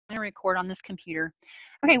I'm going to record on this computer.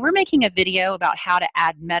 Okay, we're making a video about how to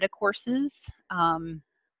add Metacourses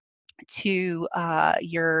to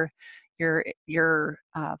your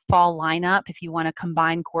fall lineup if you want to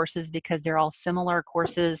combine courses because they're all similar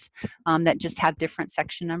courses that just have different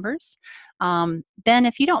section numbers. Ben,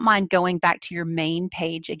 if you don't mind going back to your main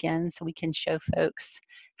page again so we can show folks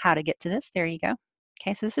how to get to this. There you go.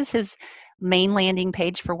 Okay, so this is his main landing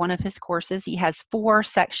page for one of his courses. He has 4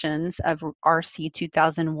 sections of RC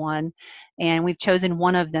 2001, and we've chosen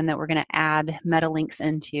one of them that we're going to add meta links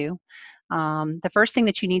into. The first thing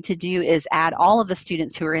that you need to do is add all of the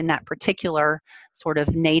students who are in that particular sort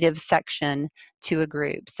of native section to a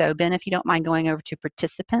group. So Ben, if you don't mind going over to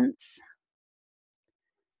participants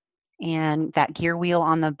and that gear wheel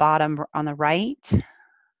on the bottom on the right,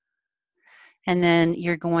 and then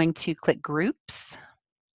you're going to click groups.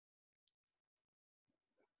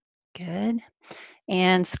 Good.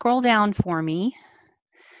 And scroll down for me,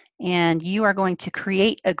 and you are going to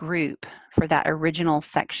create a group for that original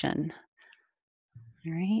section.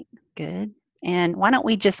 All right, good. And why don't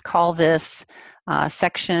we just call this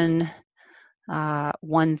section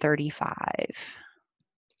 135.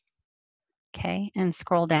 Okay, and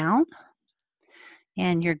scroll down,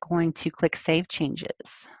 and you're going to click Save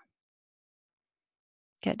Changes.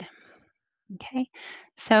 Good. Okay,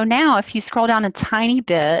 so now if you scroll down a tiny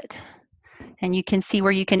bit, and you can see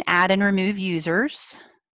where you can add and remove users,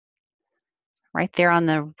 right there on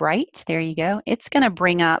the right, there you go. It's going to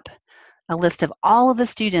bring up a list of all of the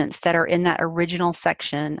students that are in that original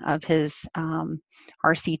section of his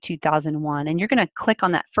RC 2001. And you're going to click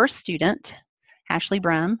on that first student, Ashley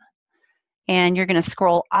Brem, and you're going to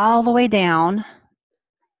scroll all the way down.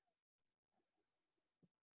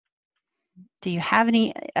 Do you have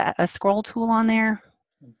any a scroll tool on there?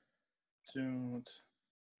 Don't.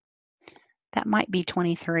 That might be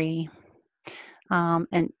 23.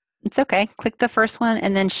 And it's okay. Click the first one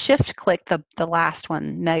and then shift click the last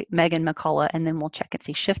one, Megan McCullough, and then we'll check and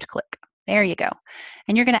see. Shift click. There you go.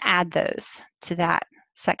 And you're going to add those to that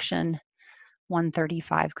section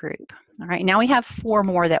 135 group. All right, now we have 4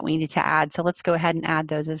 more that we need to add. So let's go ahead and add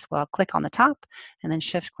those as well. Click on the top and then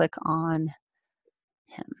shift click on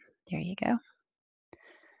him. There you go.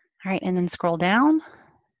 All right, and then scroll down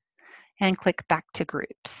and click back to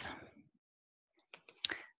groups.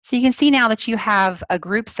 So you can see now that you have a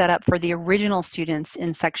group set up for the original students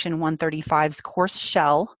in section 135's course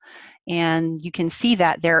shell, and you can see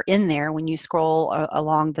that they're in there when you scroll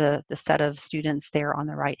along the set of students there on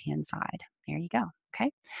the right hand side. There you go.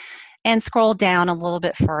 Okay, and scroll down a little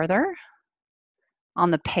bit further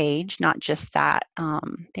on the page, not just that.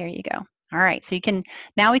 There you go. All right, so you can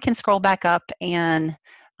now we can scroll back up and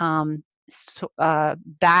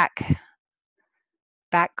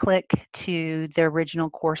back click to the original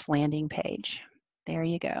course landing page. There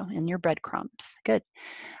you go, and your breadcrumbs. Good.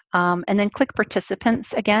 And then click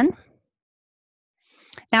participants again.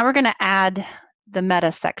 Now we're going to add the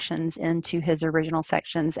meta sections into his original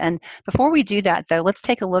sections. And before we do that, though, let's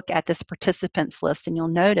take a look at this participants list, and you'll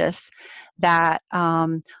notice that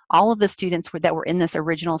all of the students that were in this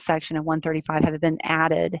original section of 135 have been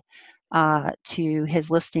added to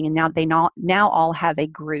his listing, and now they now all have a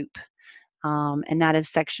group. And that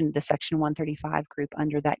is the section 135 group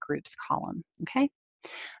under that groups column. Okay.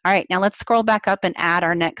 All right, now let's scroll back up and add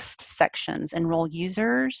our next sections. Enroll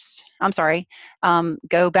users. I'm sorry.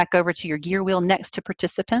 Go back over to your gear wheel next to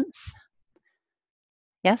participants.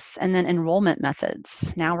 Yes, and then enrollment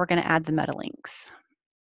methods. Now we're going to add the meta links.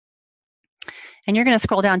 And you're going to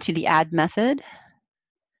scroll down to the add method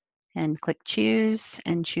and click choose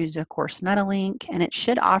and choose a course meta link, and it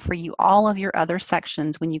should offer you all of your other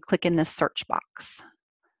sections when you click in this search box.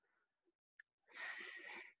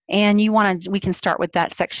 And we can start with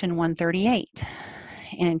that section 138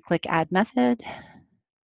 and click add method.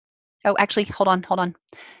 Oh, actually, hold on.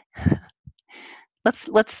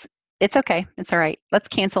 It's okay, it's all right. Let's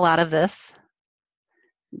cancel out of this.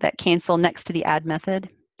 That cancel next to the add method.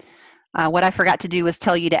 What I forgot to do was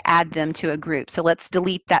tell you to add them to a group. So let's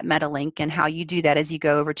delete that meta link, and how you do that is you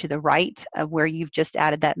go over to the right of where you've just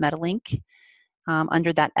added that meta link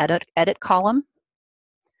under that edit column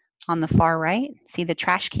on the far right. See the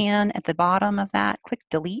trash can at the bottom of that? Click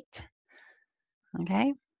delete.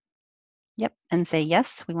 Okay. Yep, and say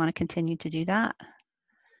yes, we want to continue to do that.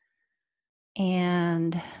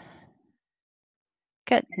 And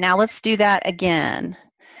good. Now let's do that again.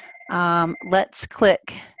 Let's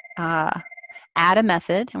click add a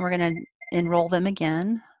method, and we're going to enroll them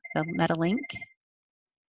again, the meta link.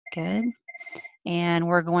 Good. And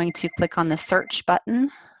we're going to click on the search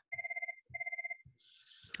button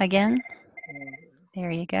again.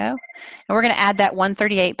 There you go. And we're going to add that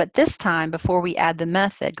 138, but this time, before we add the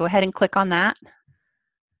method, go ahead and click on that.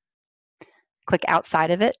 Click outside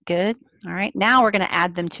of it. Good. All right. Now we're going to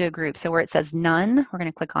add them to a group. So where it says none, we're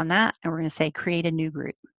going to click on that, and we're going to say create a new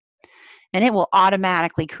group. And it will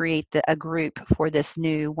automatically create a group for this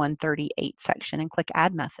new 138 section, and click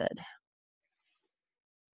add method.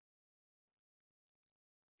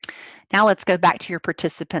 Now let's go back to your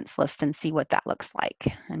participants list and see what that looks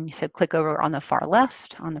like. And so click over on the far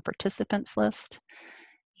left on the participants list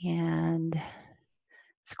and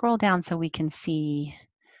scroll down so we can see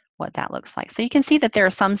what that looks like. So you can see that there are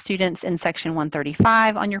some students in section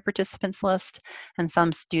 135 on your participants list and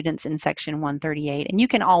some students in section 138. And you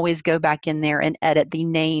can always go back in there and edit the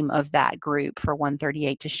name of that group for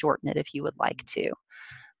 138 to shorten it if you would like to.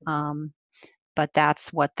 But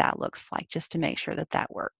that's what that looks like, just to make sure that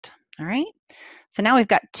that worked. All right. So now we've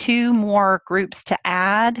got 2 more groups to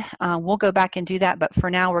add. We'll go back and do that, but for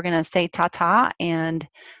now we're going to say ta-ta, and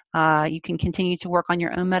you can continue to work on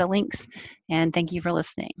your own meta links. And thank you for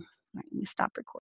listening. All right, let me stop recording.